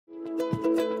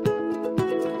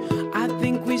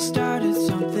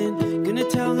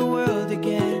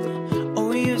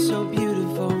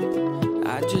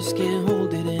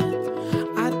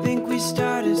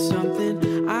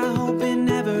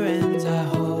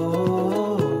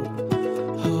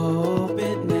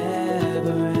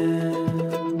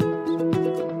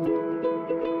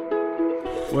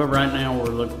Well, right now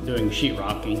we're doing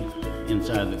sheetrocking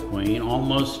inside the Queen.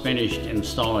 Almost finished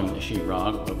installing the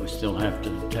sheetrock, but we still have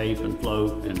to tape and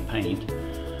float and paint.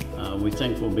 We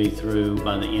think we'll be through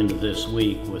by the end of this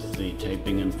week with the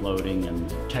taping and floating and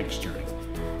texturing,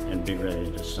 and be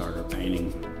ready to start our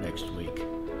painting next week.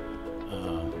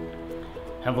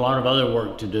 Have a lot of other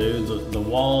work to do. The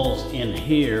walls in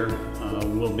here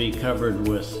will be covered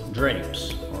with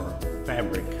drapes or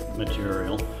fabric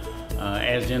material,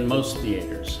 as in most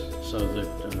theaters, so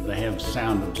that they have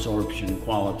sound absorption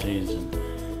qualities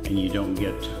and you don't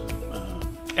get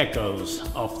echoes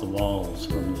off the walls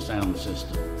from the sound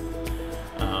system.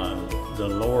 The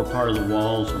lower part of the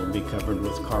walls will be covered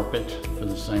with carpet for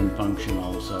the same function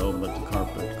also, but the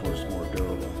carpet, of course, more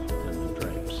durable than the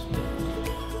drapes.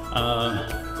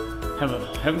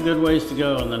 Have a good ways to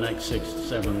go in the next 6 to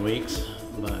 7 weeks,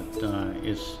 but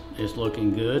it's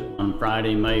looking good. On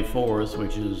Friday, May 4th,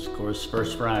 which is, of course,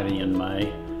 first Friday in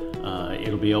May,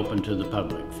 it'll be open to the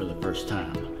public for the first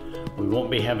time. We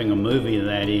won't be having a movie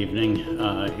that evening.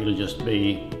 It'll just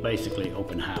be basically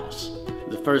open house.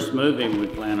 The first movie we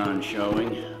plan on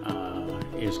showing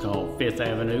is called Fifth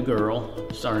Avenue Girl,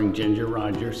 starring Ginger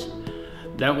Rogers.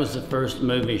 That was the first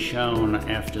movie shown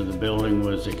after the building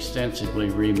was extensively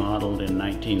remodeled in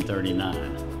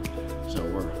 1939. So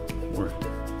we're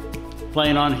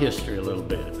playing on history a little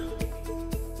bit.